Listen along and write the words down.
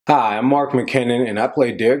Hi, I'm Mark McKinnon, and I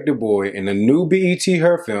play Derek DuBois in the new BET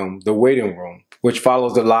Her film, The Waiting Room, which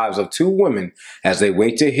follows the lives of two women as they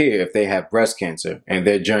wait to hear if they have breast cancer and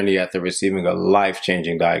their journey after receiving a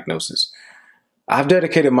life-changing diagnosis. I've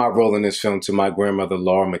dedicated my role in this film to my grandmother,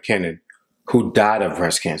 Laura McKinnon, who died of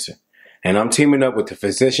breast cancer, and I'm teaming up with the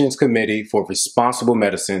Physicians Committee for Responsible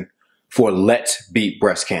Medicine for Let's Beat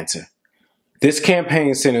Breast Cancer. This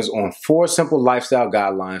campaign centers on 4 simple lifestyle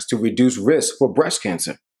guidelines to reduce risk for breast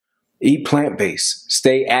cancer. Eat plant-based,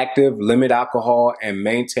 stay active, limit alcohol, and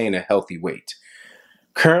maintain a healthy weight.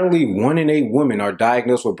 Currently, 1 in 8 women are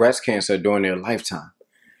diagnosed with breast cancer during their lifetime.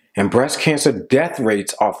 And breast cancer death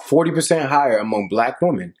rates are 40% higher among Black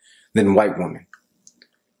women than white women.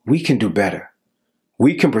 We can do better.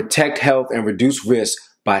 We can protect health and reduce risk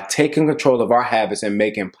by taking control of our habits and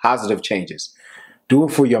making positive changes. Do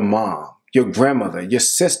it for your mom, your grandmother, your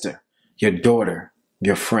sister, your daughter,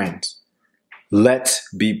 your friends. Let's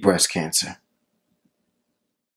beat breast cancer.